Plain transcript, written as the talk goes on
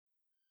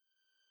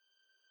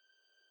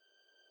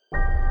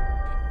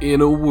In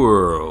a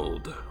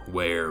world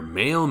where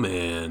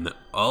mailmen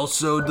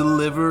also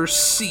deliver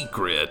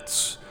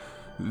secrets,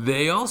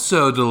 they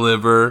also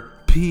deliver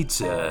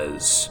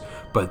pizzas,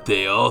 but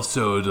they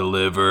also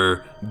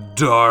deliver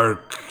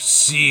dark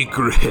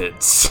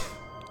secrets.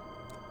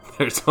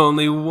 There's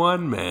only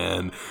one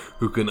man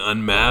who can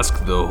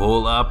unmask the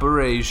whole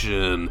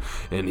operation,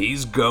 and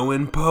he's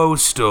going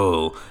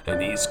postal,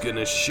 and he's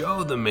gonna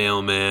show the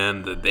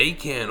mailman that they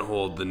can't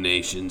hold the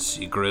nation's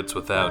secrets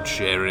without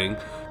sharing,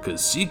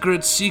 'cause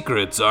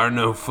secrets are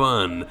no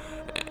fun,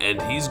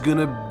 and he's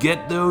gonna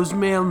get those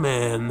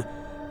mailmen.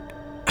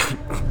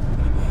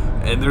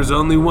 And there's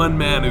only one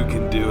man who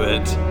can do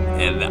it,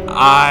 and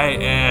I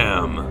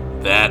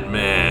am that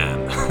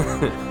man.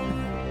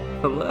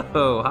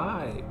 Hello,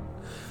 hi.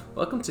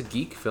 Welcome to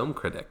Geek Film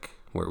Critic,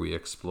 where we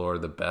explore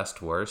the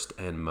best, worst,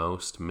 and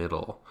most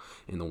middle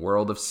in the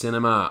world of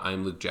cinema.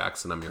 I'm Luke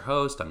Jackson. I'm your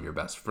host. I'm your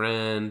best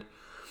friend.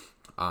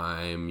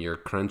 I'm your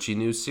crunchy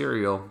new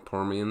cereal.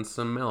 Pour me in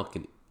some milk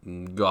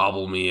and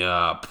gobble me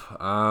up.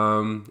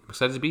 I'm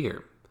excited to be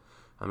here.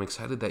 I'm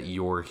excited that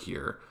you're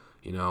here.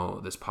 You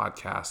know, this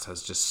podcast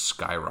has just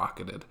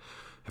skyrocketed.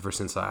 Ever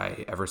since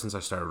I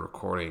started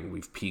recording,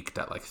 we've peaked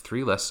at like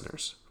 3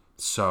 listeners.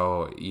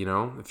 So, you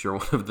know, if you're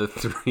one of the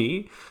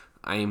 3,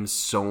 I am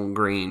so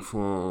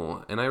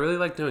grateful, and I really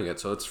like doing it,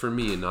 so it's for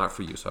me and not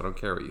for you, so I don't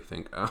care what you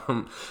think.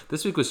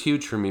 This week was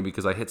huge for me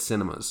because I hit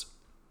cinemas,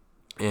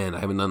 and I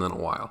haven't done that in a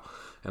while,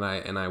 and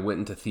I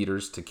went into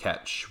theaters to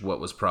catch what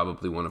was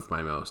probably one of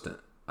my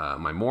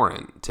more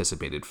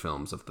anticipated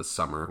films of the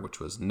summer, which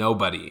was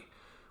Nobody,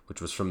 which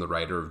was from the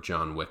writer of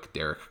John Wick,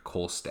 Derek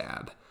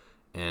Kolstad.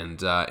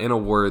 And in a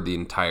word, the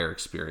entire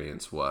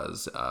experience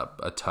was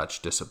a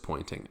touch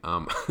disappointing.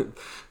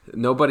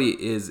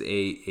 Nobody is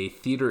a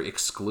theater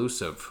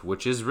exclusive,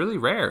 which is really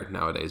rare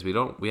nowadays.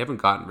 We haven't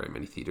gotten very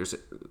many theaters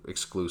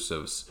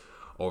exclusives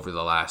over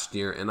the last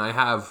year, and I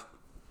have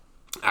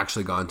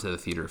actually gone to the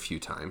theater a few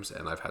times,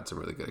 and I've had some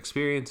really good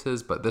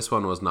experiences. But this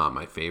one was not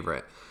my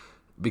favorite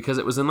because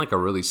it was in like a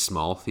really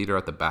small theater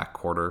at the back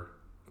corner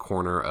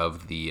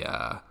of the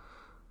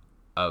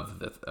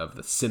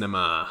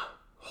cinema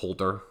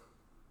holder.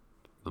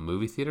 The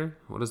movie theater?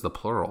 What is the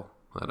plural?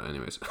 I don't know,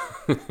 anyways.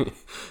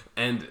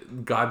 And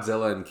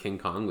Godzilla and King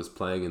Kong was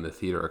playing in the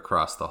theater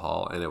across the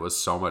hall, and it was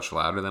so much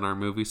louder than our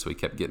movie, so we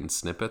kept getting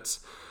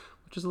snippets,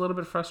 which is a little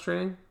bit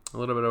frustrating. A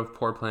little bit of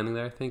poor planning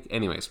there, I think.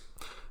 Anyways,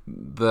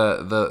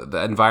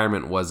 the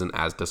environment wasn't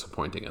as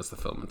disappointing as the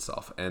film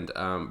itself. And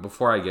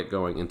before I get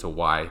going into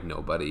why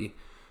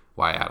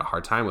I had a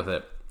hard time with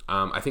it,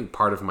 I think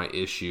part of my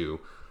issue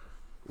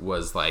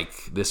was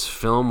like this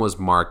film was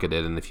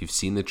marketed, and if you've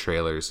seen the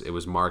trailers, it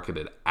was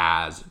marketed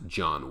as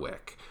John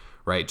Wick,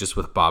 right? Just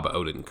with Bob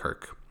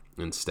Odenkirk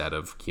instead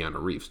of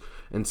Keanu Reeves.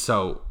 And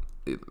so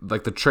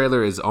like the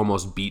trailer is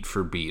almost beat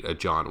for beat a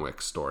John Wick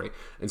story.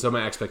 And so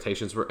my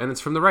expectations were, and it's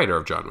from the writer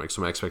of John Wick,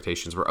 so my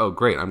expectations were, oh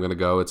great, I'm going to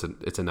go, it's a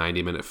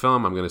 90-minute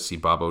film, I'm going to see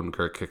Bob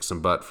Odenkirk kick some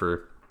butt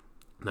for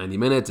 90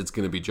 minutes, it's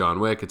going to be John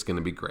Wick, it's going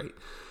to be great.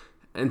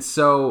 And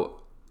so,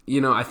 you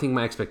know, I think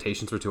my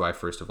expectations were too high,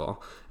 first of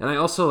all. And I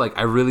also,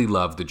 I really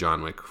love the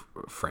John Wick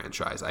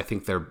franchise. I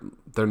think they're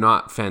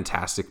not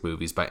fantastic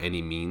movies by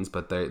any means,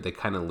 but they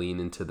kind of lean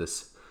into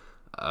this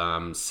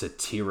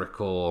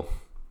satirical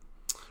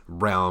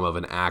realm of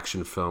an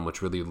action film,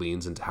 which really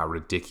leans into how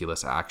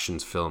ridiculous action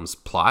films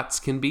plots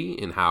can be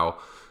and how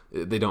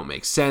they don't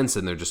make sense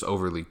and they're just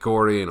overly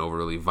gory and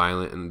overly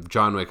violent. And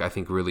John Wick, I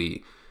think,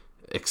 really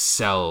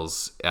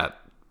excels at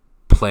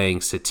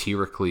playing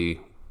satirically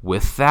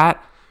with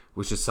that,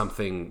 which is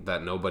something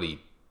that Nobody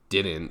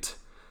didn't.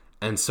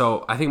 And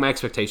so I think my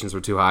expectations were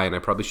too high, and I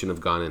probably shouldn't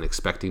have gone in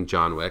expecting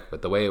John Wick,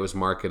 but the way it was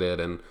marketed,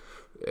 and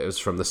it was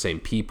from the same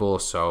people,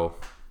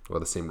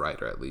 the same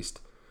writer at least.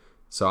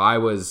 So I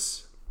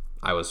was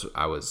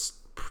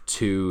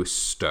too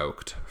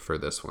stoked for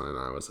this one,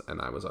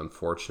 and I was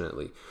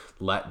unfortunately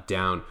let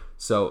down.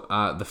 So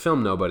the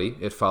film Nobody,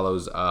 it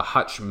follows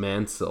Hutch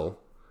Mansell.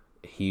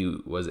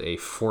 He was a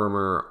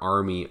former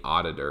army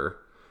auditor,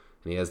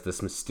 and he has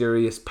this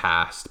mysterious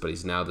past, but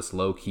he's now this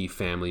low-key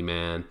family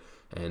man,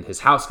 and his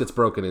house gets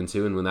broken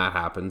into, and when that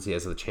happens, he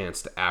has the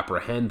chance to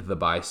apprehend the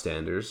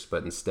bystanders,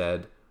 but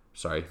instead,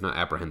 not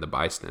apprehend the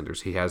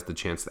bystanders, he has the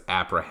chance to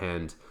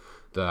apprehend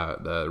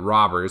the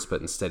robbers,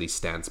 but instead he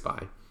stands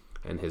by.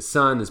 And his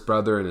son, his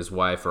brother, and his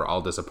wife are all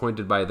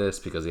disappointed by this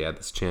because he had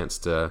this chance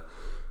to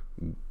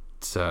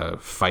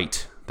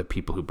fight the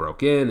people who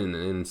broke in, and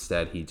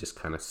instead he just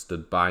kind of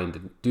stood by and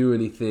didn't do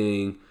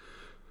anything.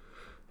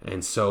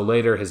 And so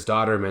later his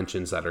daughter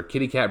mentions that her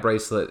kitty cat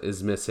bracelet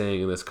is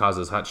missing, and this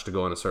causes Hutch to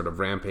go on a sort of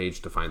rampage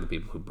to find the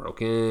people who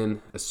broke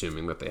in,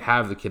 assuming that they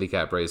have the kitty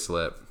cat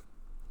bracelet.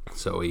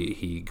 So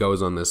he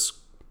goes on this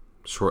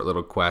short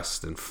little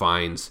quest and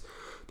finds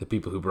the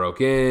people who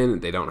broke in.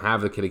 They don't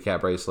have the kitty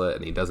cat bracelet,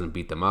 and he doesn't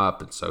beat them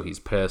up, and so he's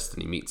pissed,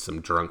 and he meets some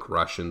drunk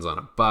Russians on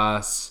a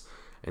bus,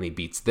 and he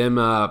beats them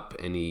up,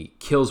 and he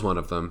kills one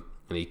of them,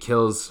 and he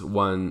kills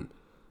one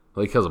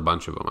Well, he kills a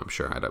bunch of them, I'm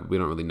sure. We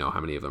don't really know how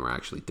many of them are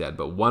actually dead.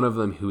 But one of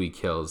them who he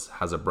kills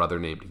has a brother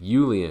named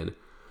Yulian,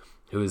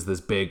 who is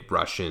this big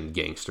Russian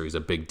gangster. He's a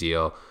big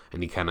deal,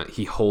 and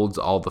he holds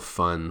all the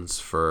funds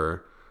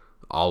for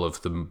all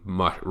of the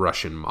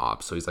Russian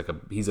mob. So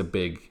he's a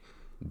big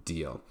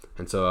deal.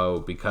 And so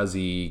because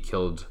he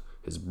killed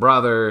his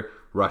brother,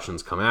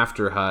 Russians come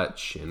after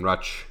Hutch, and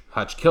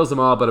Hutch kills them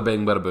all. Bada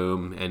bing, bada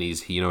boom, and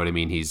you know what I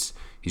mean. He's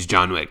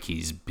John Wick.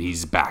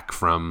 He's back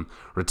from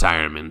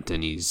retirement,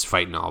 and he's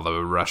fighting all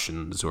the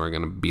Russians who are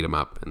gonna beat him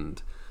up,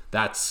 and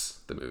that's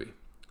the movie.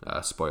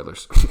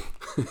 Spoilers.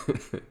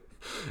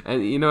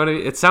 And you know what I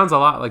mean? It sounds a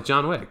lot like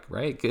John Wick,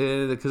 right?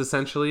 Because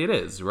essentially it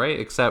is, right?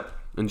 Except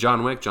in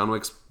John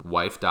Wick's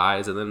wife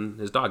dies and then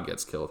his dog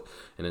gets killed.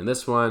 And in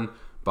this one,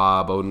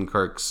 Bob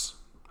Odenkirk's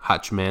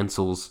Hutch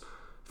Mansel's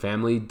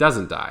family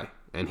doesn't die.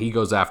 And he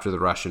goes after the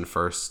Russian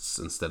firsts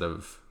instead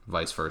of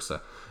vice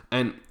versa.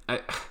 And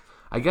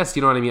I guess,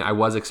 you know what I mean? I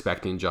was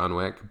expecting John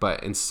Wick,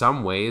 but in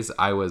some ways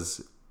I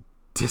was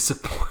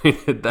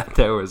disappointed that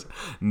there was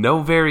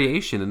no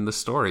variation in the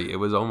story. It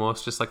was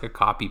almost just like a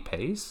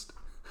copy-paste.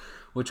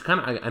 Which kind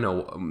of, I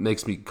know,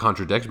 makes me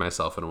contradict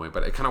myself in a way,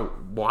 but it kind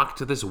of walked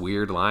to this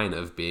weird line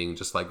of being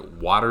just like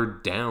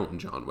watered down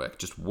John Wick,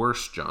 just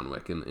worse John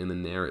Wick in the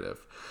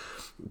narrative.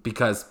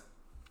 Because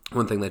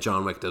one thing that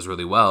John Wick does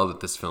really well, that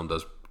this film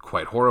does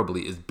quite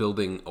horribly, is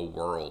building a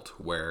world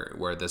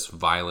where this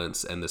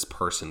violence and this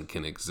person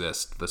can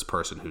exist. This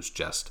person who's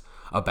just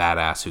a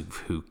badass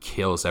who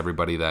kills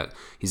everybody that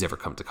he's ever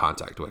come to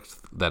contact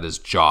with. That his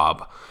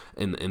job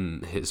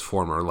in his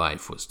former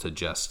life was to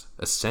just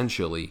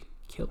essentially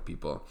kill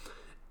people.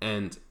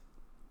 And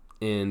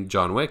in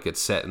John Wick, it's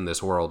set in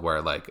this world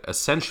where like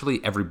essentially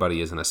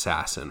everybody is an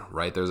assassin,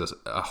 right? There's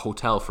a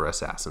hotel for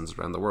assassins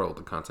around the world,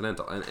 the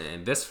Continental. And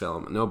in this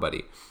film,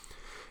 nobody.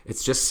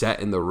 It's just set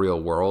in the real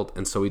world,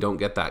 and so we don't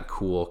get that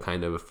cool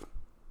kind of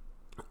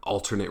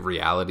alternate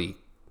reality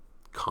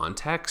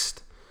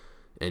context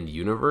and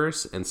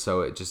universe, and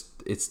so it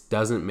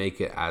doesn't make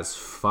it as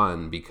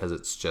fun because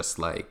it's just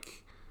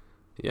like,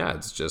 yeah,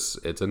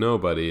 it's a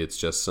nobody. It's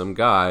just some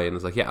guy. And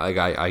it's like, yeah,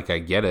 like I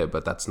get it,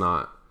 but that's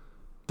not,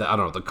 I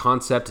don't know. The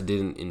concept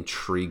didn't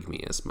intrigue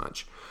me as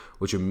much,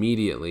 which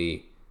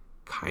immediately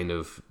kind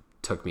of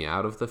took me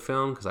out of the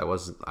film because I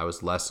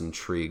was less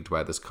intrigued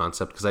by this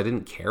concept because I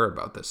didn't care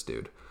about this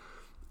dude.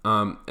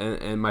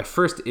 And my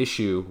first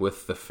issue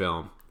with the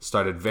film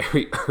started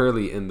very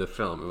early in the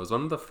film. It was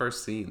one of the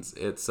first scenes.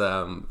 It's,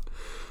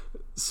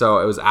 so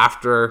it was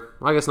after,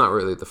 well, I guess not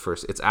really the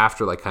first, it's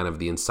after like kind of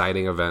the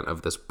inciting event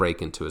of this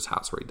break into his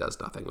house where he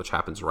does nothing, which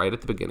happens right at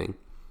the beginning.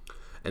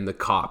 And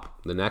the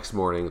next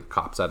morning, the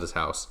cop's at his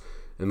house,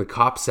 and the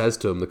cop says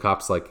to him, the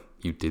cop's like,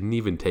 you didn't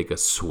even take a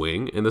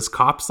swing? And this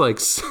cop's like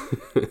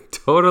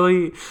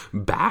totally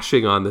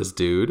bashing on this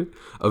dude,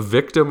 a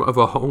victim of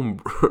a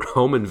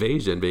home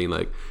invasion, being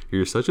like,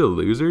 you're such a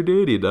loser,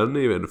 dude. You didn't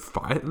even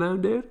fight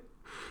them, dude.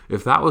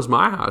 If that was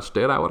my house,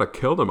 dude, I would have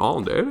killed them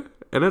all, dude.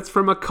 And it's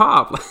from a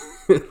cop.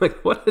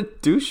 Like, what a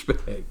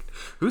douchebag.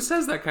 Who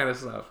says that kind of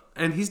stuff?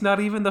 And he's not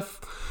even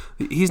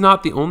he's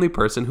not the only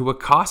person who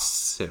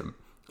accosts him,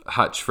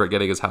 Hutch, for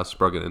getting his house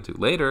broken into.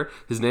 Later,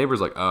 his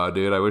neighbor's like, oh,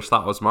 dude, I wish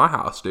that was my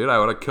house, dude. I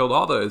would have killed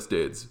all those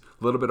dudes.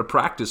 A little bit of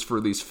practice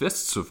for these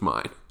fists of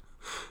mine.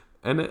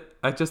 And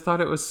I just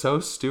thought it was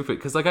so stupid.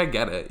 Because, like, I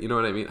get it. You know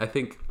what I mean? I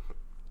think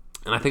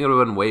it would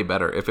have been way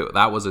better if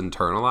that was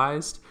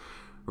internalized,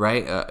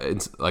 right?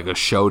 It's like a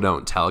show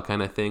don't tell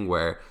kind of thing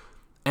where...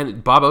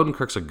 And Bob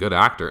Odenkirk's a good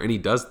actor, and he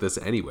does this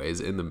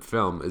anyways in the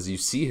film. As you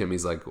see him,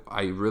 he's like,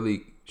 I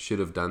really should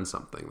have done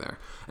something there.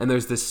 And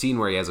there's this scene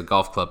where he has a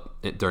golf club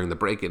during the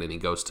break-in, and he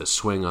goes to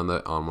swing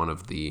on one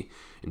of the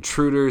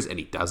intruders, and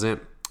he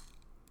doesn't.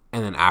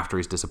 And then after,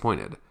 he's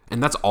disappointed.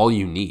 And that's all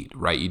you need,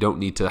 right? You don't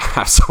need to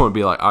have someone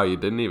be like, oh, you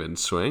didn't even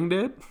swing,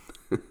 dude?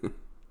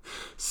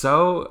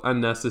 So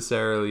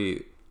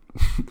unnecessarily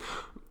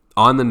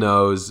on the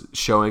nose,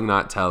 showing,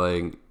 not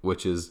telling,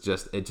 which is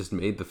it just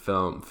made the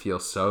film feel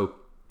so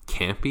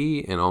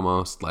campy and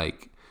almost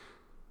like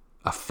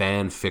a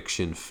fan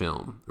fiction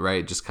film,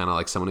 right? Just kind of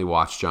like somebody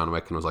watched John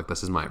Wick and was like,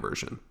 this is my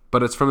version.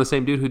 But it's from the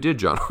same dude who did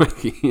John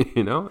Wick,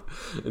 you know?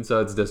 And so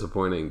it's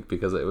disappointing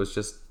because it was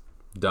just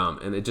dumb.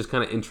 And it just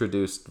kind of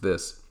introduced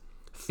this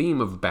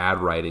theme of bad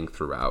writing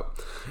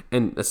throughout.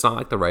 And it's not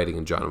like the writing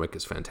in John Wick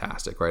is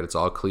fantastic, right? It's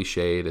all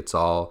cliched. It's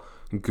all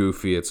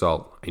goofy. It's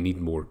all, I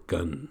need more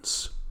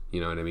guns.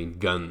 You know what I mean?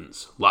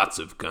 Guns. Lots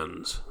of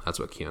guns. That's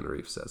what Keanu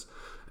Reeves says.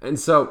 And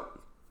so...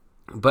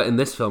 But in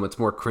this film, it's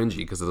more cringy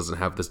because it doesn't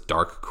have this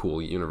dark,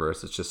 cool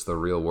universe. It's just the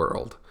real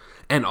world.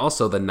 And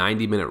also the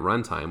 90-minute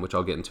runtime, which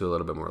I'll get into a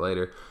little bit more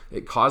later,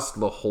 it caused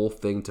the whole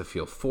thing to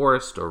feel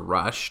forced or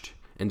rushed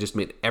and just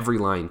made every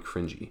line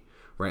cringy,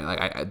 right?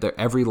 Like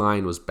every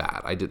line was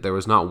bad. There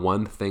was not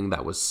one thing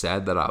that was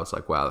said that I was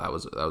like, wow, that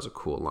was a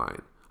cool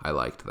line. I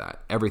liked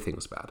that. Everything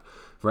was bad,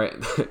 right?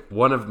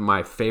 One of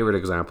my favorite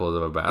examples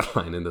of a bad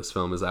line in this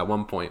film is at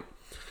one point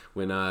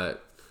when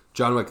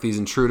John Wick, these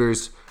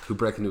intruders who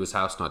break into his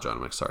house, not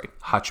John Wick, sorry,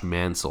 Hutch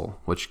Mansell,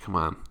 which, come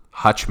on,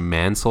 Hutch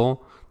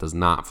Mansell does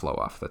not flow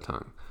off the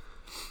tongue.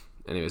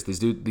 Anyways,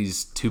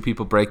 these two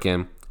people break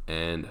in,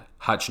 and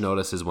Hutch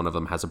notices one of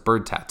them has a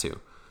bird tattoo.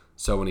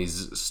 So when he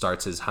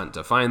starts his hunt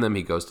to find them,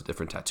 he goes to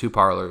different tattoo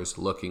parlors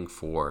looking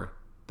for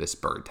this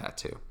bird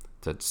tattoo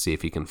to see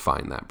if he can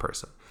find that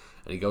person.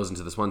 And he goes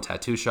into this one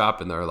tattoo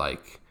shop, and they're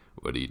like,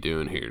 "What are you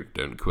doing here?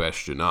 Don't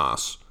question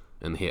us."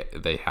 And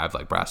they have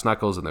like brass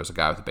knuckles, and there's a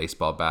guy with a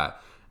baseball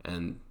bat,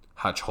 and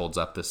Hutch holds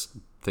up this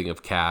thing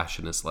of cash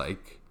and is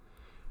like,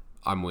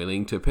 "I'm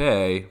willing to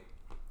pay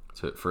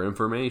for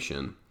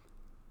information."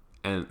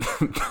 And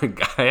the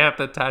guy at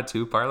the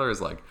tattoo parlor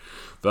is like,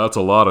 "That's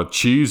a lot of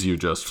cheese you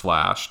just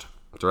flashed."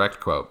 Direct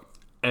quote.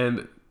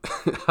 And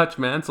Hutch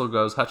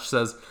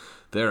says,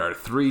 "There are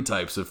 3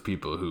 types of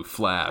people who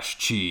flash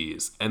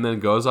cheese," and then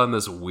goes on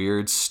this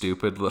weird,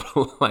 stupid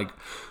little like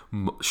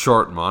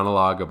short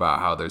monologue about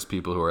how there's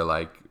people who are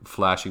like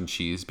flashing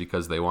cheese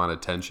because they want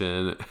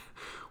attention,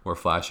 or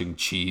flashing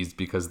cheese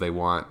because they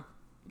want,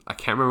 I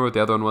can't remember what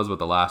the other one was, but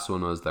the last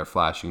one was they're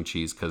flashing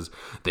cheese because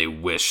they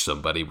wish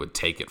somebody would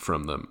take it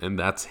from them. And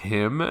that's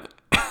him.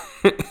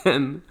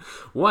 And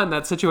one,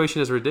 that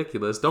situation is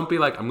ridiculous. Don't be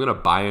like, "I'm going to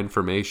buy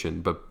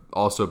information," but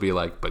also be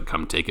like, "But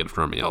come take it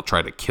from me. I'll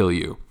try to kill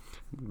you."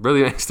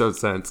 Really makes no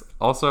sense.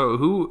 Also,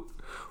 who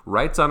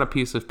writes on a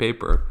piece of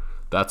paper,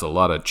 "That's a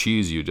lot of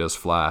cheese you just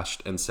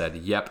flashed," and said,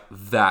 "Yep,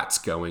 that's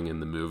going in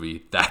the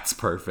movie. That's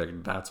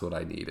perfect. That's what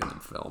I need in the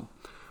film."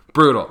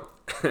 Brutal.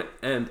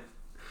 And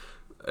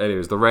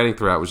anyways, the writing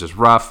throughout was just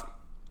rough.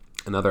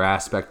 Another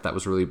aspect that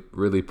was really,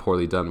 really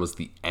poorly done was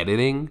the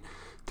editing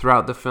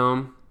throughout the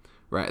film.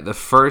 Right, the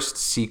first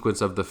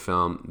sequence of the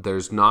film,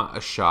 there's not a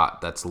shot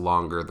that's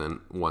longer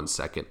than 1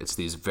 second. It's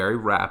these very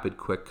rapid,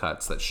 quick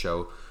cuts that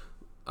show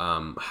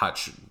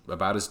Hutch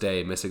about his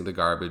day, missing the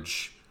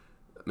garbage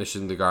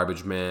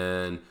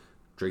man,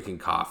 drinking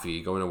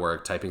coffee, going to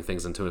work, typing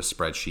things into a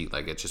spreadsheet.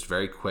 Like, it's just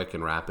very quick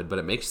and rapid, but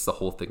it makes the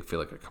whole thing feel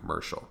like a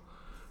commercial.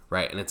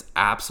 Right, and it's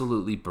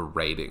absolutely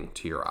berating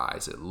to your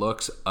eyes. It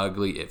looks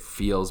ugly. It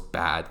feels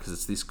bad because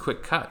it's these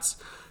quick cuts.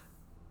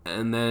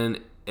 And then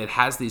it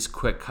has these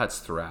quick cuts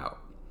throughout.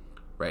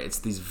 Right, it's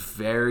these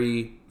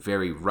very,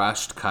 very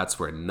rushed cuts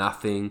where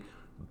nothing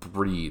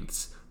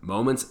breathes.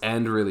 Moments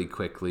end really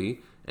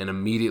quickly, and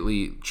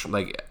immediately,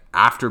 like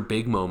after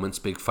big moments,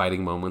 big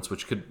fighting moments,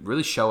 which could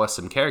really show us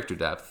some character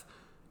depth,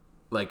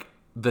 like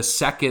the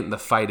second the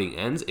fighting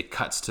ends, it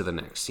cuts to the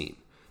next scene.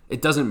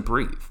 It doesn't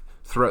breathe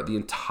throughout the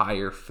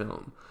entire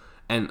film.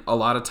 And a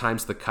lot of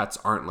times the cuts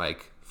aren't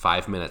like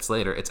 5 minutes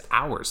later, it's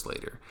hours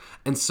later.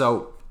 And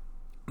so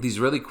these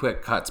really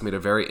quick cuts made a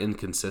very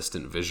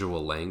inconsistent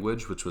visual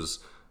language, which was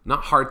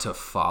not hard to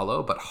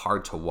follow, but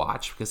hard to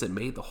watch because it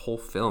made the whole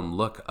film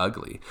look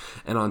ugly.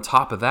 And on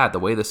top of that, the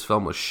way this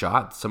film was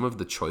shot, some of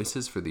the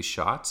choices for these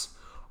shots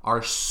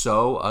are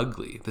so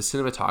ugly. The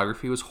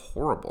cinematography was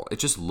horrible. It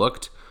just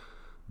looked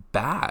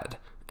bad.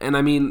 And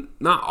I mean,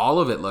 not all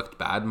of it looked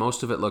bad.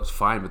 Most of it looked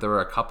fine, but there were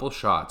a couple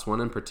shots,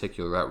 one in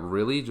particular, that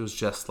really was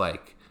just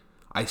like,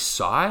 I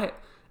saw it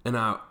and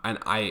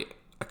I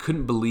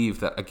couldn't believe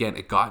that, again,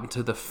 it got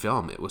into the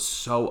film. It was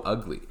so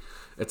ugly.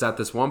 It's at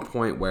this one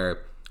point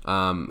where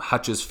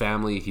Hutch's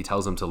family, he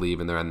tells them to leave,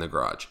 and they're in the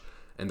garage.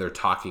 And they're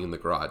talking in the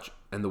garage.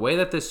 And the way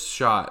that this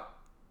shot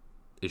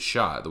is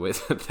shot, the way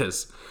that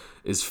this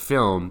is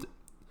filmed,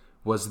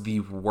 was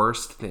the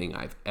worst thing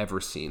I've ever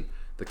seen.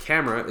 The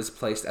camera is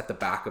placed at the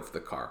back of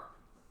the car.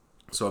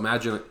 So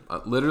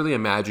literally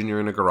imagine you're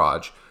in a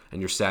garage,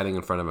 and you're standing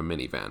in front of a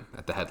minivan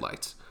at the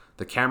headlights.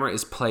 The camera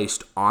is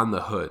placed on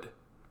the hood.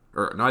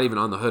 Or not even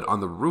on the hood,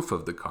 on the roof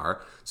of the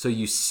car. So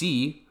you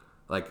see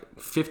like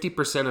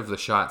 50% of the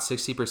shot,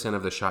 60%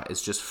 of the shot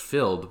is just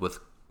filled with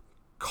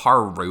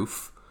car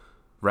roof,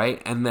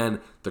 right? And then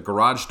the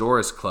garage door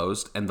is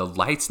closed and the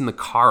lights in the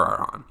car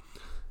are on.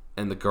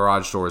 And the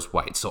garage door is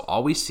white. So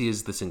all we see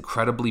is this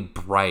incredibly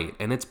bright,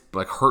 and it's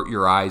like hurt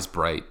your eyes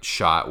bright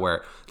shot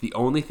where the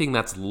only thing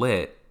that's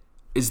lit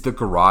is the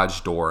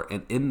garage door.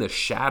 And in the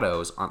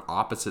shadows on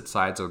opposite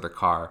sides of the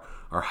car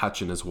are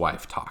Hutch and his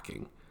wife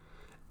talking.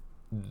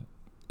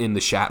 In the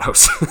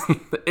shadows.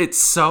 It's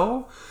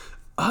so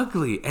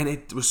ugly and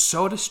it was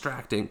so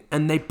distracting,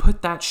 and they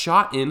put that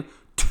shot in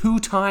 2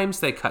 times.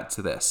 They cut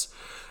to this,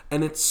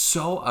 and it's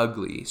so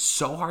ugly,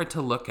 so hard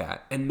to look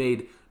at, and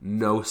made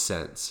no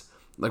sense.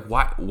 Like,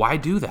 why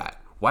do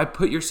that? Why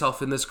put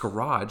yourself in this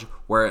garage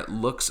where it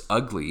looks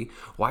ugly?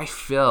 Why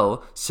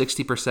fill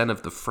 60%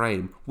 of the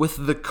frame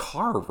with the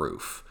car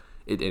roof?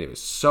 It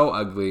was so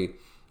ugly.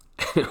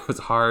 It was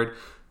hard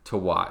to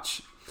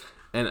watch.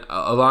 And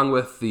along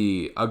with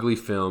the ugly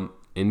film,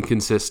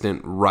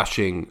 inconsistent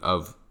rushing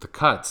of the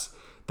cuts,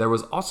 there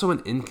was also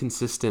an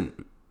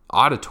inconsistent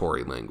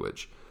auditory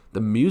language.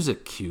 The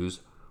music cues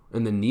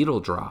and the needle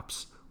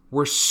drops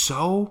were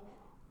so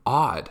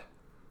odd.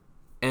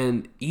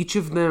 And each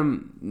of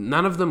them,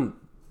 none of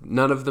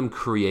them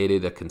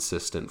created a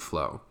consistent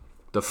flow.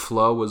 The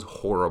flow was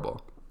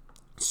horrible.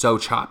 So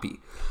choppy.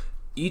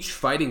 Each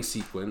fighting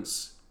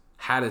sequence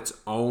had its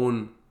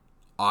own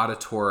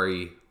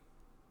auditory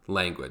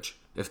language,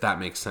 if that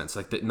makes sense.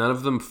 Like, that none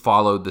of them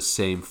followed the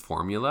same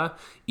formula.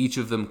 Each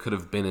of them could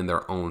have been in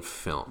their own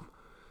film.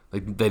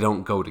 Like, they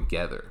don't go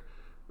together,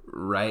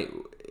 right?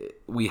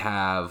 We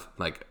have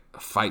like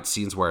fight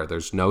scenes where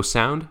there's no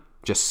sound,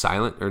 just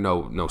silent, or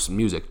no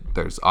music.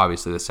 There's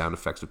obviously the sound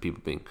effects of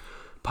people being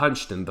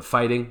punched and the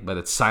fighting, but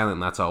it's silent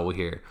and that's all we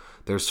hear.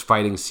 There's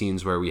fighting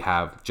scenes where we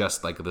have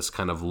just like this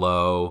kind of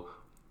low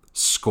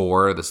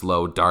score, this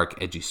low,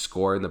 dark, edgy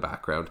score in the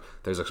background.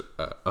 There's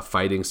a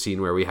fighting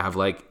scene where we have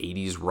like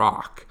 80s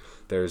rock.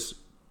 There's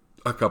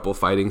a couple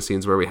fighting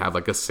scenes where we have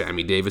like a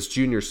Sammy Davis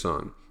Jr.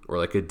 song, or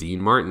like a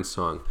Dean Martin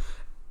song,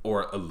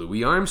 or a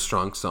Louis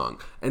Armstrong song.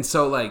 And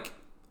so like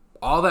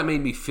all that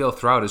made me feel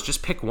throughout is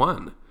just pick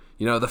one.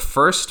 You know, the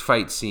first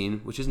fight scene,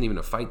 which isn't even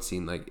a fight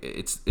scene, like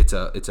it's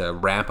a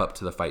ramp up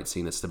to the fight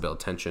scene. It's to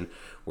build tension,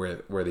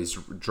 where these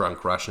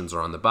drunk Russians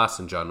are on the bus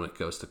and John Wick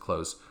goes to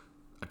close.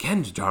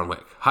 Again, John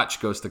Wick.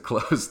 Hutch goes to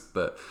close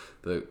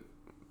the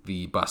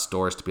bus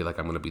doors to be like,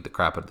 I'm going to beat the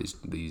crap out of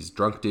these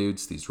drunk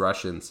dudes, these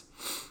Russians.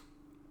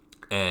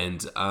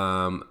 And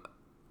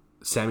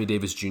Sammy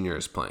Davis Jr.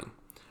 is playing.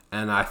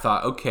 And I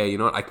thought, okay, you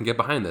know what? I can get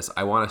behind this.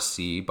 I want to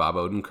see Bob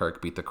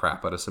Odenkirk beat the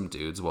crap out of some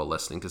dudes while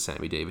listening to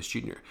Sammy Davis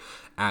Jr.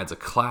 Adds a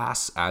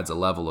class, adds a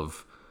level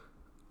of,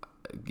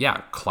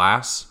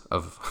 class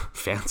of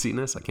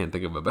fanciness. I can't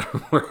think of a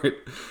better word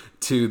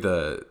to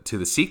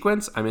the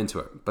sequence. I'm into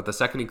it. But the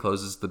second he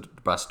closes the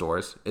bus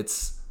doors,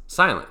 it's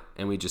silent,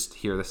 and we just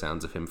hear the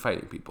sounds of him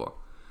fighting people.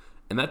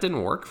 And that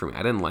didn't work for me.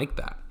 I didn't like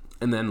that.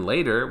 And then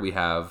later we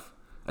have,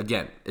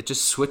 again, it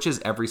just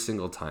switches every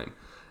single time.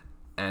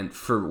 And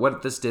for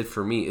what this did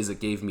for me is it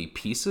gave me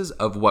pieces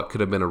of what could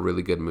have been a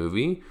really good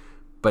movie,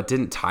 but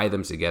didn't tie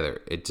them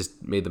together. It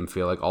just made them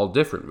feel like all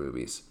different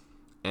movies.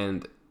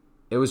 And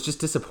it was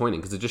just disappointing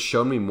because it just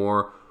showed me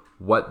more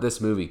what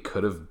this movie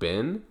could have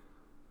been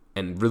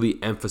and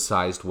really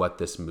emphasized what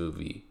this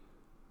movie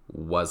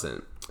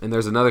wasn't. And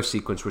there's another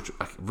sequence which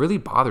really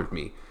bothered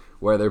me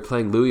where they're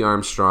playing Louis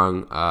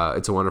Armstrong,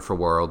 It's a Wonderful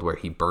World, where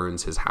he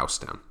burns his house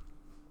down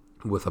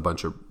with a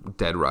bunch of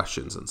dead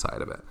Russians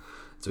inside of it.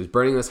 So he's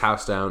burning this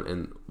house down,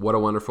 and What a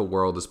Wonderful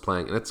World is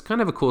playing. And it's kind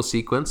of a cool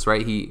sequence,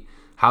 right?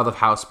 How the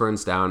house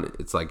burns down,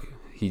 it's like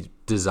he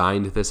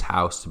designed this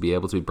house to be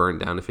able to be burned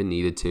down if it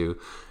needed to.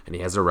 And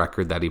he has a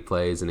record that he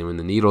plays, and when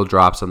the needle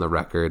drops on the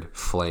record,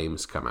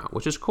 flames come out,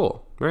 which is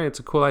cool, right? It's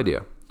a cool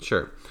idea,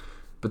 sure.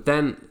 But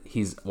then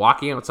he's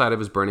walking outside of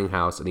his burning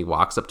house, and he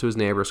walks up to his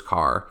neighbor's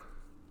car,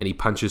 and he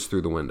punches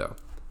through the window.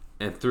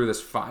 And through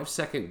this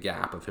 5-second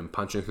gap of him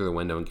punching through the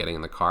window and getting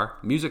in the car,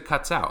 music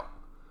cuts out.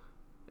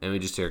 And we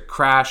just hear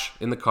crash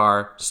in the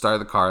car, start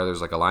the car,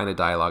 there's like a line of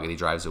dialogue, and he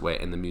drives away,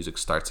 and the music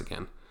starts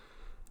again.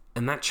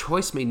 And that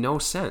choice made no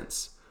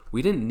sense.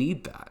 We didn't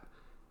need that.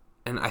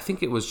 And I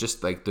think it was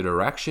just like the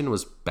direction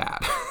was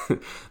bad.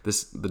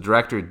 The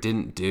director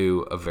didn't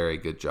do a very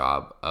good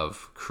job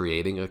of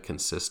creating a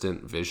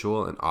consistent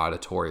visual and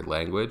auditory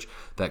language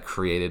that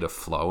created a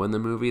flow in the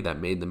movie that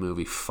made the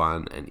movie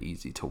fun and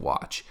easy to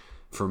watch.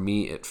 For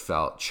me, it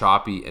felt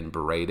choppy and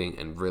berating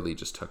and really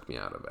just took me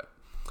out of it.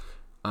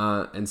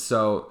 And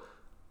so,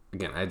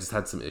 again, I just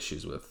had some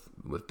issues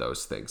with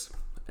those things.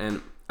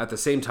 And at the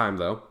same time,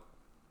 though,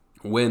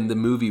 when the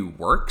movie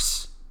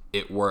works,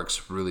 it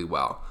works really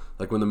well.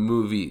 Like when the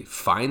movie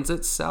finds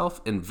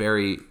itself in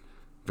very,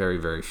 very,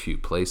 very few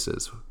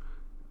places,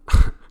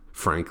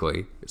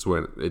 frankly, is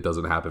when it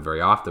doesn't happen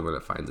very often when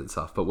it finds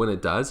itself. But when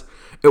it does,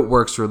 it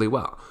works really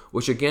well.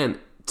 Which, again,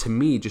 to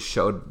me, just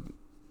showed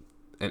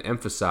and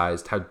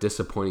emphasized how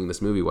disappointing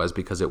this movie was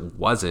because it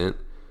wasn't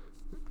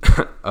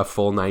a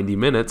full 90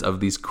 minutes of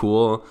these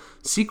cool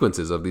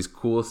sequences, of these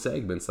cool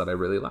segments that I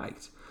really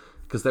liked.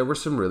 Because there were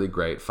some really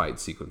great fight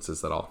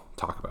sequences that I'll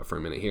talk about for a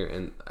minute here.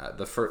 And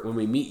when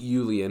we meet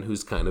Julian,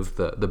 who's kind of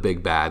the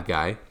big bad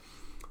guy,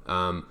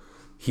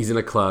 he's in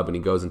a club and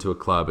he goes into a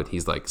club and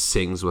he's like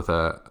sings with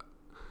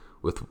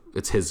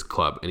it's his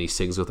club and he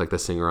sings with like the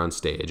singer on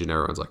stage and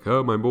everyone's like,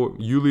 oh, my boy,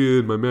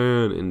 Julian, my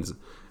man.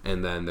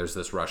 And then there's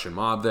this Russian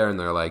mob there and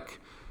they're like,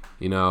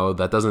 you know,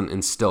 that doesn't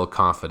instill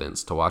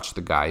confidence to watch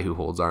the guy who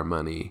holds our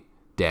money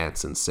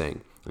dance and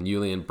sing. And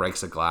Julian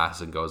breaks a glass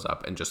and goes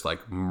up and just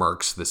like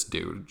murks this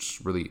dude,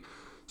 just really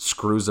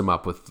screws him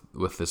up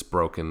with this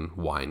broken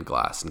wine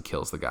glass and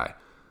kills the guy.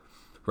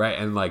 Right?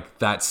 And like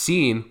that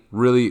scene,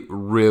 really,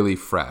 really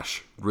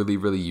fresh, really,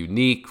 really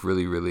unique,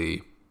 really,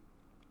 really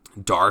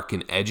dark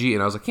and edgy.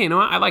 And I was like, hey, you know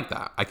what? I like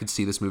that. I could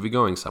see this movie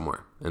going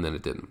somewhere. And then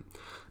it didn't.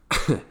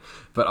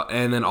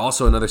 And then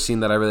also another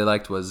scene that I really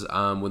liked was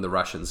when the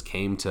Russians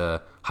came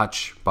to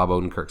Hutch, Bob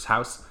Odenkirk's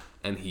house,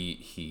 and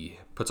he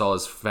puts all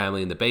his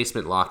family in the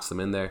basement, locks them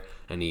in there,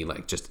 and he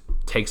like just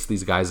takes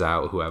these guys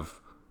out who have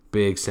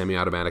big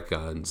semi-automatic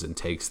guns and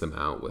takes them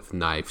out with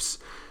knives.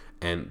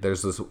 And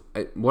there's this,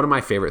 one of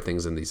my favorite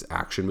things in these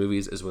action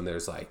movies is when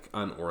there's like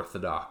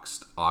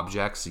unorthodox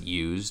objects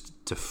used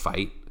to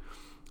fight.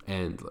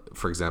 And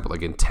for example,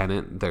 like in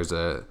Tenet, there's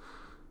a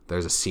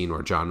scene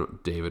where John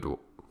David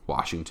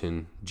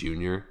Washington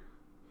Jr.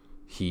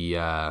 he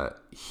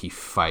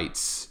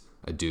fights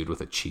a dude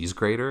with a cheese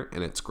grater,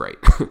 and it's great.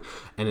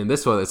 And in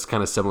this one, it's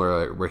kind of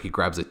similar, where he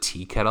grabs a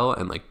tea kettle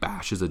and like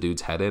bashes a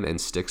dude's head in and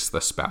sticks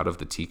the spout of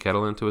the tea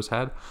kettle into his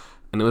head,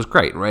 and it was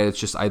great, right? It's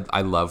just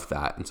I love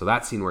that, and so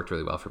that scene worked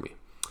really well for me.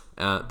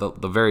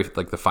 The very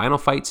the final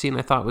fight scene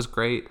I thought was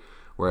great,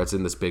 where it's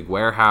in this big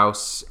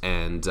warehouse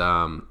and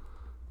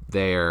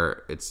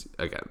it's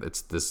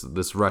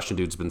this Russian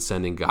dude's been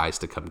sending guys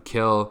to come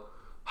kill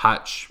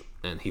Hutch,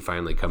 and he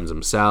finally comes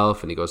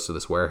himself, and he goes to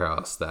this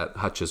warehouse that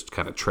Hutch has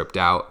kind of tripped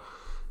out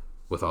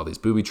with all these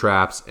booby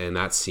traps, and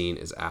that scene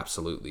is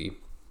absolutely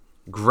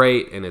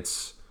great, and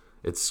it's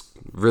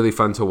really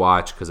fun to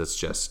watch because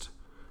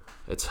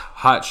it's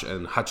Hutch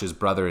and Hutch's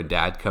brother and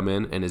dad come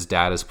in, and his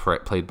dad is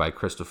played by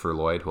Christopher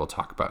Lloyd, who we'll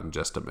talk about in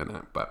just a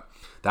minute. But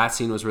that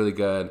scene was really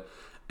good,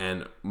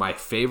 and my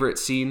favorite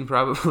scene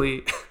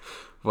probably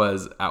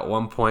was at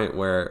one point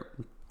where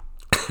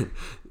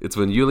it's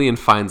when Julian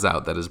finds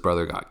out that his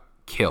brother got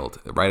killed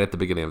right at the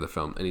beginning of the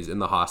film, and he's in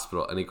the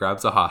hospital, and he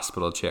grabs a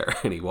hospital chair,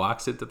 and he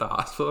walks into the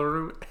hospital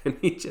room, and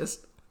he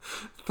just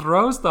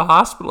throws the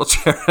hospital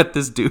chair at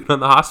this dude on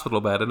the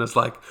hospital bed, and it's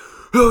like,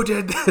 who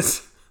did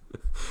this?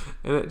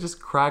 And it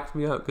just cracked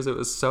me up because it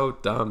was so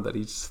dumb that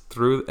he just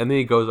threw, and then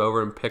he goes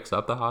over and picks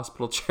up the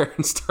hospital chair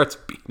and starts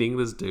beating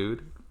this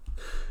dude.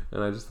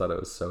 And I just thought it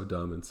was so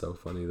dumb and so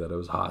funny that it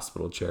was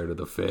hospital chair to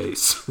the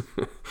face.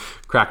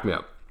 Cracked me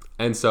up.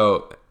 And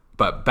so,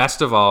 but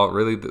best of all,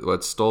 really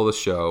what stole the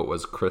show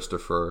was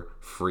Christopher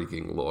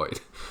freaking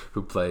Lloyd,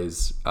 who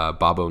plays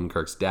Bob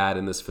Odenkirk's dad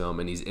in this film,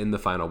 and he's in the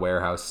final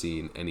warehouse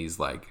scene, and he's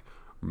like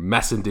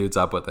messing dudes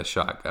up with a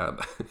shotgun.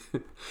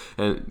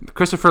 And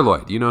Christopher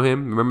Lloyd, you know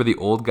him? Remember the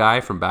old guy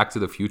from Back to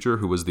the Future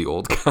who was the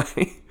old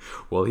guy?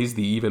 Well, he's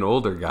the even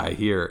older guy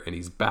here, and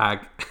he's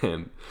back,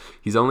 and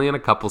he's only in a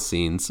couple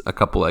scenes, a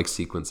couple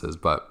sequences,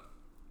 but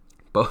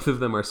both of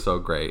them are so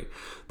great.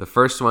 The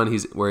first one,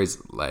 he's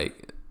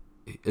like,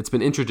 it's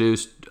been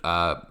introduced,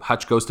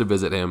 Hutch goes to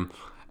visit him,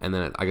 and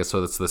then I guess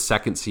so that's the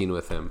second scene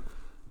with him,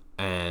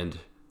 and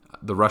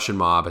the Russian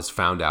mob has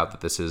found out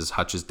that this is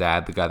Hutch's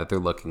dad, the guy that they're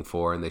looking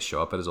for, and they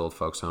show up at his old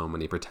folks' home,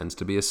 and he pretends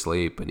to be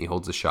asleep, and he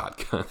holds a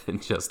shotgun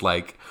and just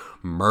like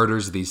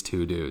murders these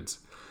two dudes.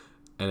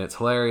 And it's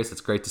hilarious.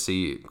 It's great to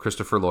see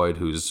Christopher Lloyd,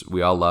 who's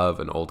we all love,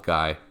 an old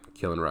guy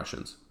killing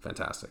Russians.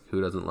 Fantastic. Who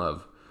doesn't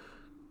love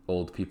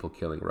old people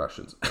killing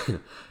Russians?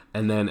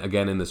 And then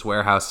again in this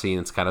warehouse scene,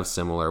 it's kind of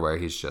similar, where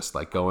he's just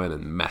like going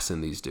and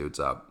messing these dudes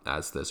up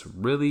as this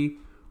really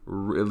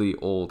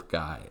old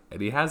guy,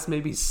 and he has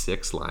maybe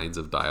 6 lines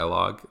of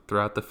dialogue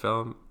throughout the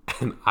film,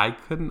 and I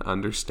couldn't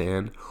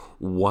understand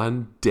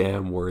one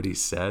damn word he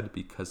said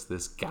because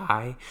this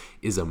guy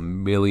is a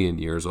million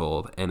years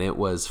old, and it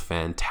was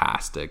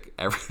fantastic.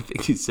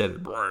 Everything he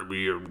said,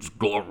 it's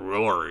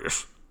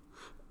glorious.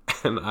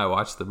 And I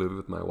watched the movie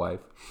with my wife,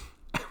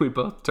 and we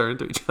both turned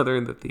to each other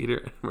in the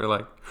theater, and we're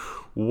like,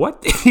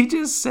 what did he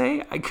just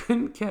say? I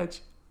couldn't catch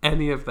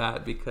any of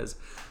that because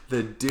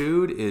the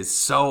dude is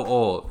so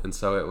old. And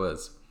so it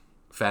was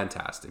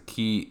fantastic.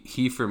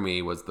 He for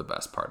me was the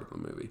best part of the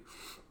movie.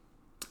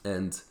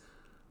 And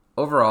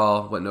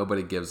overall, what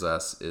nobody gives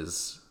us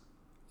is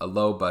a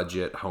low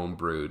budget,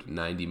 homebrewed,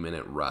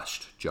 90-minute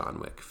rushed John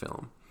Wick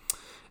film.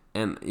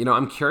 And, you know,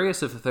 I'm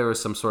curious if there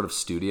was some sort of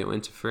studio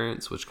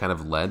interference which kind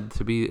of led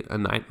to be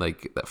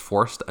that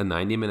forced a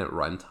 90-minute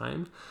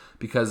runtime,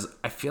 because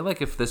I feel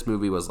like if this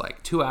movie was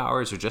like 2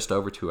 hours or just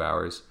over 2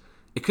 hours,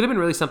 it could have been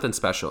really something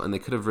special, and they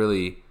could have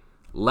really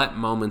let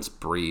moments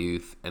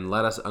breathe and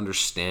let us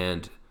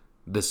understand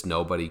this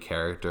nobody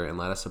character and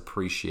let us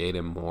appreciate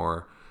him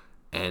more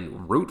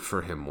and root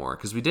for him more,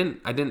 because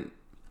I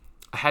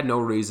had no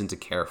reason to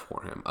care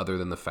for him other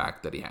than the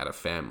fact that he had a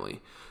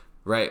family,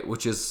 right?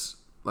 Which is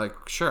like,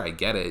 sure, I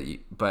get it,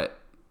 but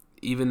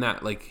even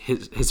that, like,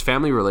 his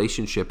family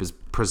relationship is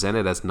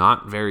presented as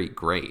not very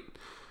great,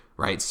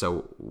 right?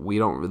 So we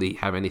don't really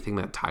have anything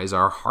that ties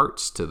our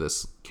hearts to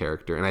this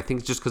character, and I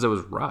think it's just because it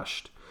was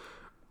rushed.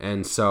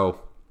 And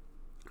so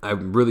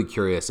I'm really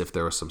curious if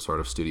there was some sort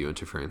of studio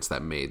interference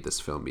that made this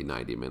film be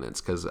 90 minutes,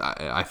 because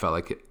I felt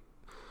like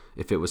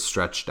if it was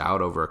stretched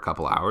out over a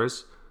couple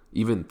hours,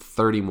 even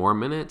 30 more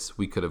minutes,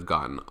 we could have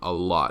gotten a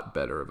lot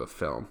better of a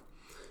film.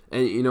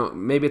 And, you know,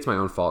 maybe it's my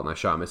own fault, and I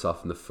shot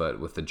myself in the foot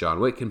with the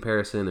John Wick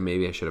comparison, and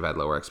maybe I should have had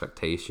lower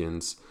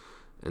expectations.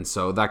 And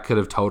so that could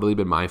have totally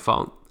been my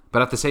fault.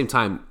 But at the same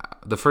time,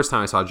 the first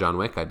time I saw John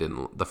Wick, I didn't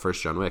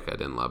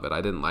love it.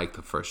 I didn't like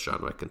the first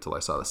John Wick until I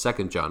saw the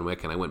second John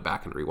Wick, and I went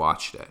back and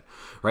rewatched it.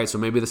 Right? So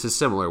maybe this is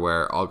similar,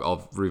 where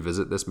I'll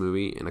revisit this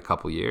movie in a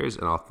couple years,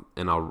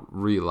 and I'll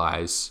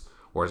realize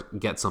or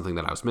get something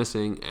that I was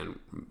missing, and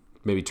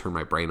maybe turn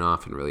my brain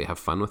off and really have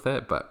fun with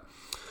it. But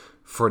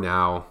for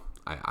now,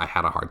 I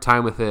had a hard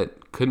time with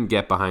it, couldn't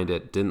get behind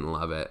it, didn't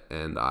love it,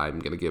 and I'm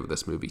going to give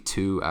this movie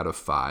 2 out of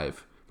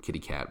 5 kitty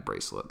cat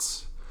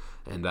bracelets.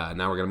 And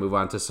now we're going to move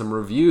on to some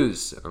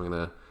reviews. I'm going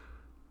to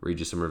read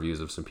you some reviews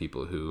of some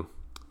people who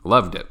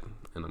loved it,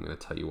 and I'm going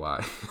to tell you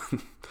why.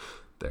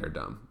 They're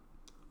dumb.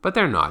 But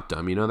they're not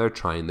dumb, you know, they're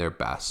trying their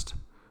best.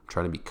 I'm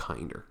trying to be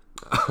kinder.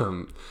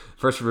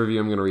 First review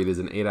I'm going to read is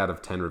an 8 out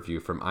of 10 review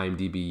from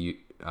IMDb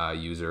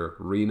user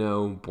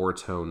Reno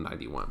Bortone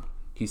 91.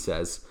 He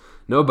says,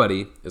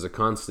 "Nobody is a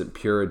constant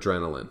pure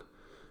adrenaline.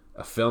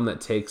 A film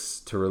that takes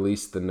to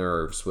release the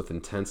nerves with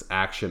intense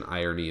action,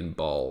 irony, and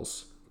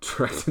balls.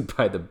 directed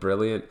by the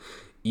brilliant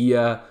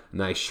Ia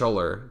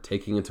Naisholler,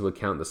 taking into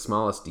account the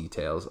smallest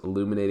details,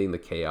 illuminating the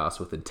chaos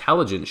with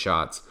intelligent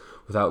shots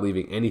without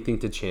leaving anything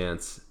to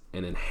chance,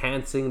 and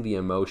enhancing the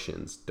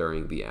emotions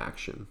during the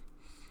action.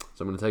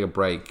 So I'm going to take a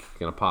break.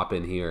 Going to pop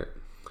in here.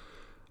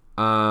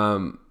 My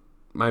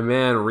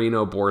man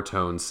Reno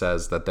Bortone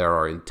says that there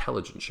are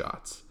intelligent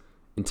shots.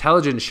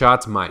 Intelligent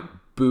shots, my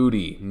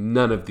booty.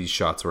 None of these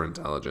shots were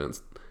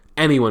intelligent.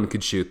 Anyone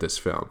could shoot this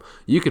film.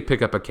 You could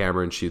pick up a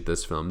camera and shoot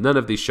this film. None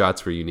of these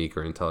shots were unique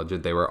or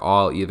intelligent. They were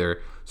all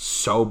either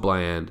so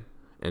bland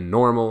and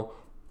normal,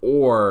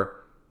 or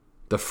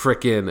the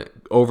frickin'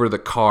 over the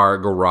car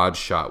garage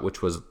shot,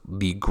 which was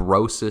the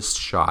grossest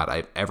shot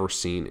I've ever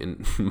seen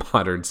in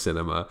modern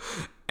cinema.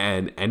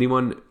 And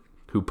anyone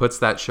who puts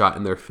that shot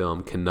in their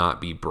film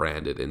cannot be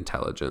branded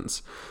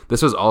intelligence.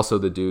 This was also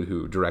the dude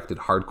who directed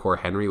Hardcore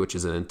Henry, which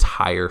is an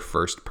entire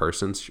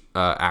first-person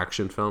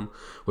action film,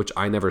 which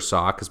I never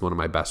saw because one of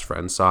my best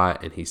friends saw it,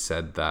 and he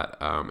said that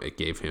it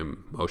gave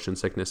him motion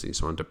sickness. He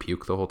just wanted to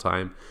puke the whole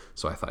time.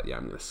 So I thought, yeah,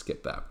 I'm going to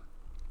skip that.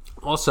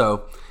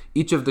 Also,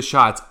 each of the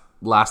shots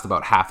last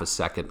about half a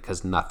second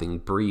because nothing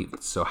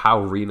breathed. So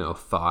how Reno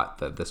thought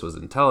that this was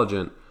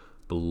intelligent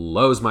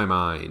blows my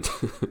mind.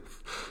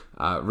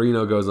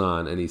 Reno goes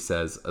on and he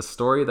says, a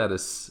story that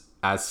is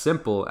as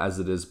simple as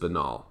it is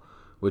banal,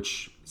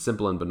 which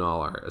simple and banal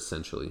are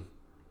essentially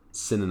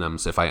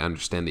synonyms if I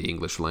understand the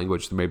English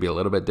language. They may be a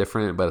little bit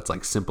different, but it's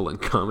like simple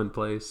and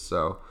commonplace,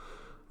 so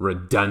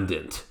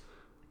redundant.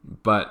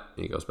 But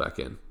he goes back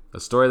in. A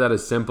story that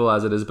is simple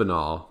as it is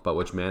banal, but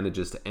which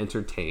manages to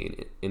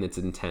entertain in its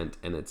intent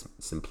and its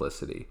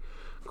simplicity.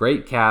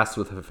 Great cast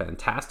with a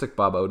fantastic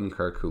Bob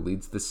Odenkirk who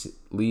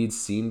leads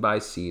scene by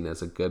scene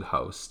as a good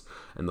host,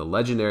 and the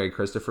legendary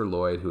Christopher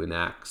Lloyd who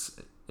enchants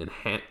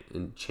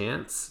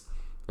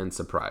and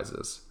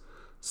surprises.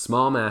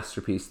 Small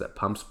masterpiece that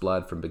pumps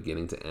blood from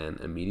beginning to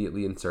end,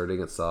 immediately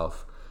inserting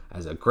itself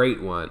as a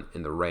great one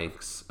in the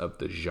ranks of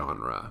the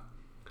genre.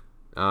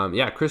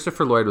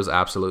 Christopher Lloyd was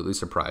absolutely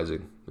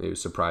surprising. He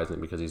was surprising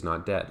because he's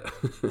not dead.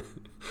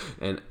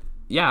 And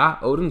yeah,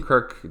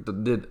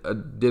 Odenkirk did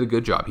a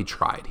good job. He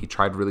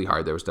tried really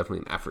hard. There was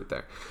definitely an effort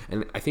there.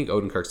 And I think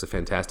Odenkirk's a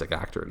fantastic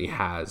actor, and he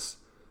has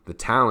the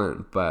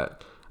talent,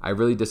 but I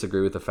really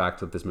disagree with the fact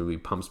that this movie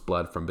pumps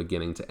blood from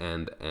beginning to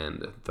end,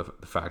 and the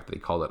fact that they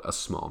called it a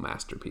small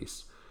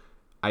masterpiece.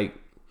 I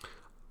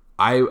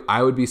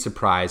would be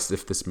surprised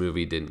if this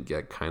movie didn't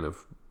get kind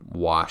of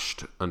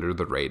washed under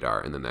the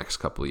radar in the next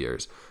couple of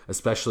years,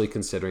 especially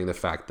considering the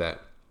fact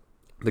that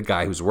the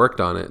guy who's worked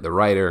on it, the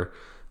writer,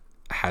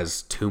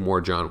 has 2 more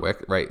John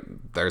Wick, right?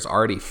 There's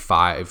already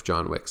 5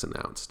 John Wicks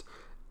announced.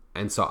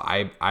 And so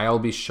I'll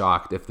be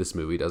shocked if this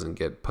movie doesn't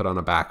get put on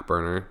a back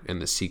burner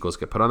and the sequels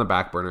get put on the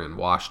back burner and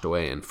washed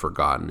away and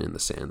forgotten in the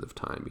sand of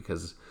time,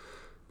 because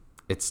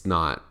it's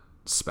not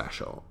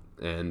special.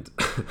 And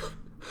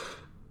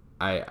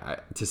I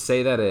to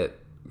say that it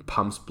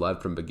pumps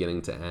blood from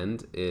beginning to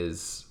end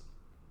is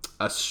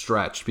a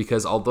stretch,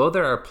 because although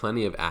there are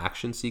plenty of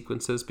action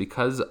sequences,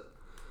 because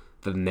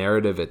the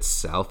narrative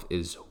itself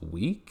is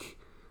weak,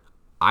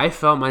 I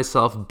felt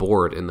myself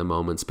bored in the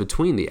moments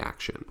between the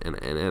action, and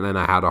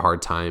I had a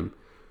hard time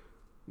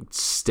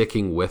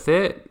sticking with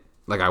it.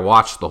 Like, I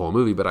watched the whole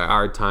movie, but I had a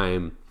hard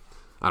time.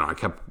 I don't know. I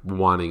kept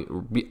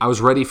wanting. I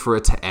was ready for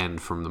it to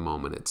end from the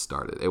moment it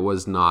started. It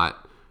was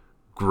not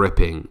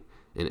gripping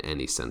in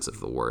any sense of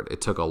the word.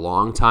 It took a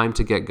long time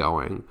to get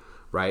going,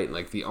 right?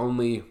 Like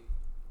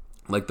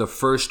the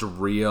first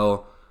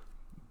real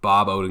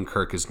Bob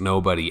Odenkirk is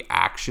nobody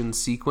action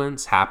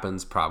sequence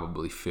happens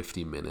probably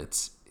 50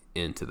 minutes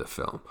into the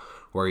film,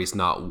 where he's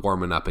not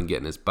warming up and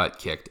getting his butt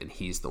kicked and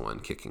he's the one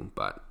kicking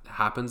butt. It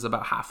happens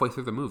about halfway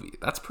through the movie.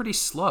 That's pretty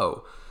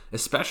slow,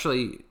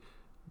 especially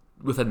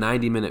with a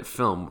 90-minute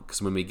film,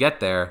 because when we get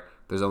there,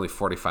 there's only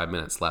 45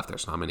 minutes left.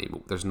 There's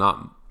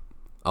not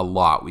a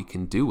lot we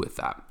can do with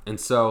that. And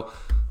so,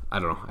 I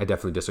don't know. I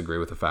definitely disagree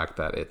with the fact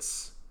that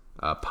it's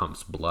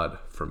pumps blood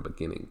from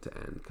beginning to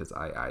end, because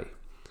I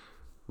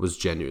was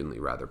genuinely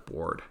rather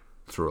bored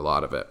through a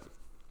lot of it.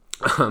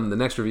 The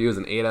next review is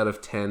an 8 out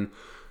of 10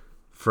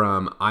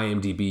 from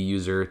IMDb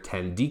user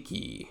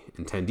Tandiki.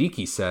 And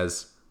Tandiki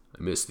says,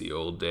 I miss the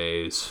old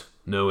days.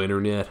 No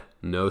internet,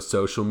 no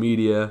social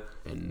media,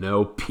 and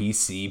no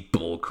PC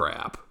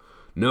bullcrap.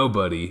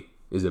 Nobody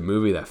is a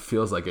movie that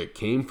feels like it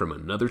came from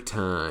another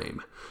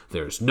time.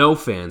 There's no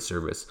fan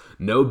service,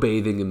 no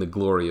bathing in the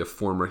glory of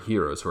former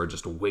heroes who are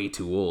just way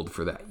too old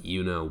for that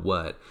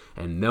you-know-what,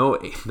 and no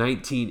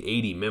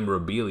 1980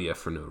 memorabilia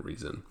for no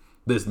reason.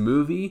 This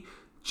movie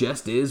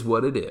just is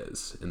what it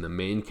is, and the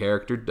main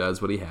character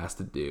does what he has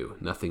to do.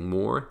 Nothing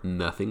more,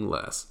 nothing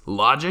less.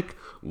 Logic?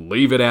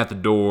 Leave it at the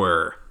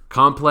door.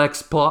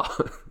 Complex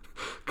plot?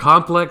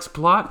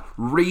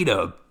 Read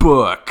a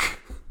book.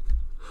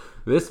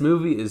 This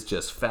movie is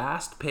just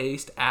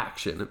fast-paced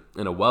action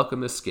and a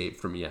welcome escape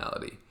from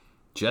reality.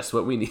 Just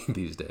what we need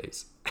these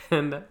days.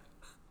 And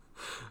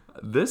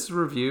this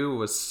review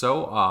was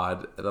so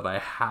odd that I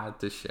had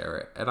to share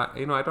it. And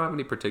I don't have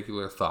any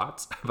particular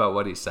thoughts about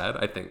what he said.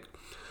 I think,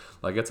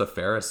 like it's a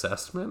fair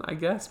assessment, I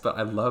guess. But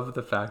I love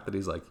the fact that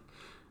he's like,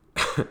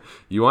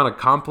 you want a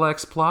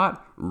complex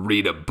plot?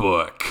 Read a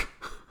book.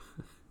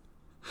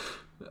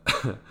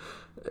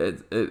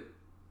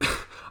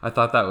 I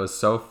thought that was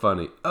so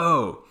funny.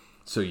 Oh,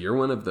 so you're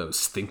one of those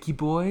stinky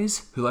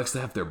boys who likes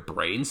to have their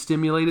brain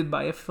stimulated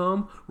by a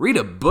film? Read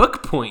a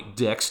book, Point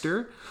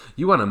Dexter.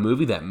 You want a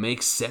movie that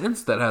makes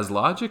sense, that has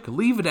logic?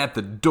 Leave it at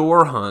the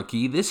door,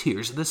 honky. This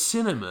here's the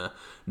cinema.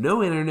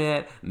 No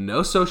internet,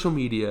 no social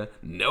media,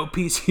 no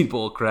PC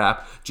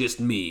bullcrap, just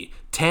me,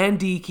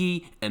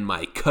 Tandiki, and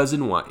my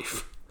cousin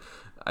wife.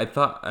 I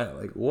thought,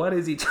 like, what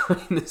is he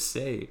trying to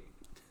say?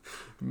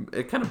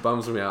 It kind of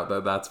bums me out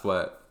that that's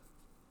what...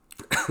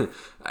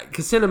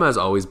 Because cinema has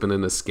always been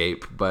an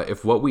escape, but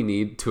if what we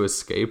need to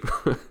escape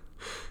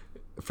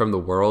from the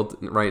world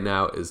right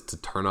now is to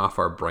turn off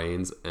our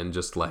brains and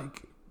just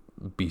like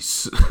be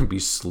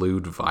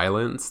slewed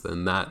violence,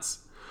 then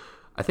that's,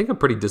 I think, a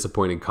pretty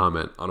disappointing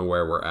comment on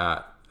where we're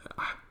at.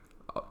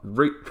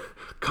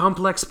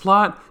 Complex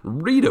plot?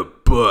 Read a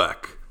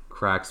book.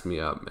 Cracks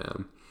me up,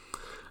 man.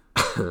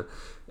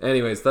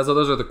 Anyways, those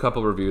are the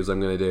couple reviews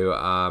I'm going to do.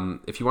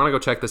 If you want to go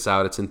check this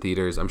out, it's in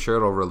theaters. I'm sure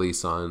it'll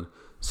release on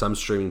some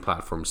streaming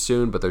platform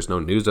soon, but there's no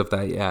news of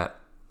that yet.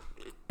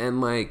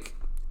 And like,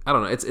 I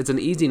don't know, it's an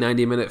easy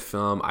 90-minute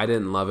film. I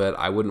didn't love it.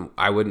 I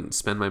wouldn't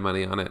spend my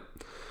money on it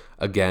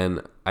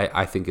again.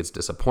 I think it's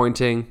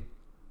disappointing.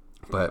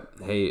 But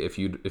hey, if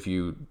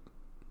you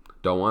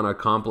don't want a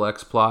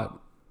complex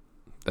plot,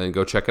 then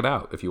go check it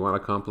out. If you want a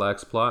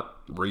complex plot,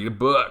 read a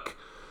book.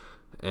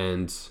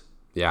 And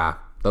yeah,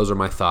 those are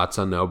my thoughts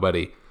on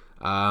Nobody.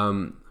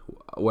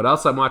 What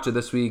else I'm watching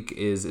this week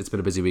is, it's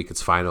been a busy week.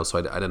 It's final, so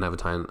I didn't have a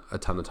ton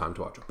of time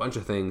to watch a bunch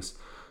of things.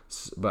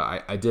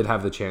 But I did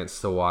have the chance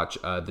to watch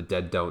The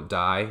Dead Don't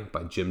Die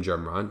by Jim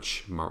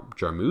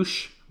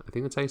Jarmusch. I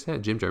think that's how you say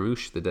it. Jim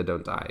Jarmusch, The Dead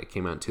Don't Die. It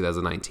came out in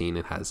 2019.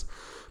 It has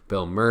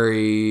Bill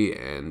Murray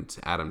and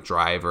Adam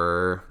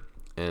Driver,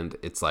 and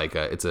it's like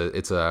it's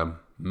a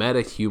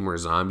meta humor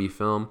zombie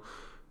film,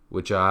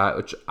 which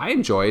I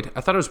enjoyed. I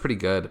thought it was pretty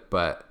good,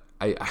 but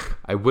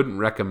I wouldn't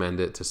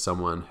recommend it to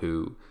someone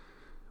who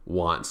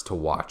wants to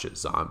watch a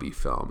zombie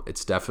film.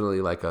 It's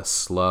definitely like a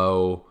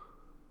slow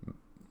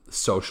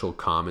social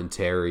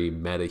commentary,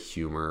 meta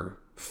humor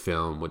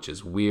film, which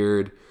is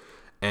weird.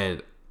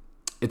 And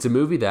it's a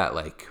movie that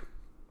like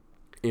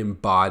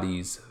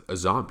embodies a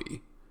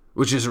zombie,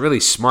 which is really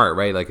smart,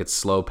 right? Like it's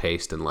slow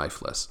paced and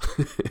lifeless,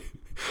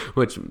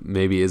 which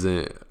maybe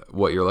isn't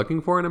what you're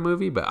looking for in a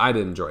movie, but I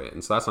did enjoy it.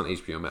 And so that's on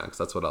HBO Max.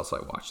 That's what else I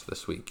watched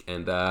this week.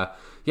 And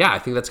yeah, I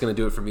think that's going to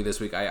do it for me this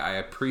week. I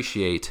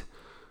appreciate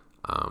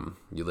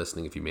you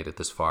listening. If you made it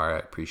this far, I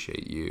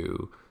appreciate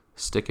you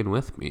sticking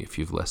with me. If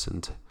you've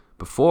listened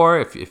before,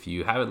 if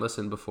you haven't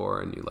listened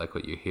before and you like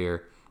what you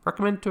hear,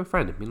 recommend it to a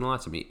friend. It means a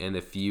lot to me. And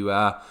if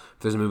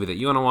there's a movie that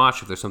you want to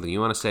watch, if there's something you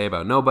want to say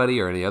about Nobody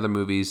or any other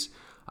movies,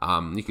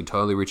 you can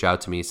totally reach out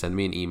to me. Send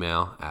me an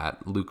email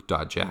at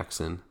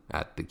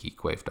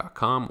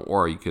luke.jackson@thegeekwave.com,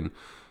 or you can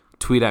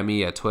tweet at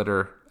me at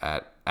Twitter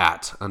at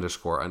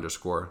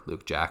 _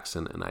 Luke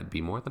Jackson, and I'd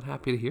be more than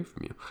happy to hear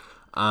from you.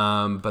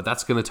 But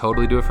that's going to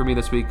totally do it for me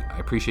this week. I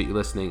appreciate you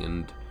listening,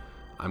 and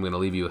I'm going to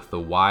leave you with the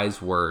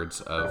wise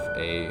words of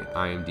a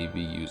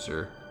IMDb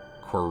user,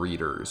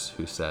 Correaders,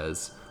 who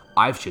says,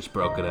 "I've just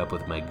broken up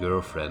with my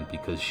girlfriend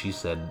because she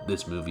said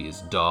this movie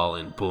is dull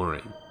and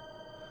boring."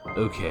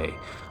 Okay,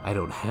 I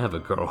don't have a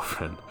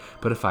girlfriend,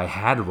 but if I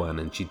had one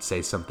and she'd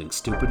say something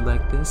stupid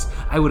like this,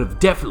 I would have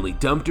definitely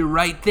dumped her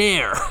right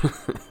there.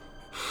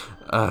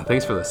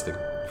 Thanks for listening.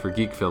 For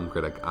Geek Film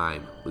Critic,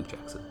 I'm Luke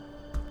Jackson.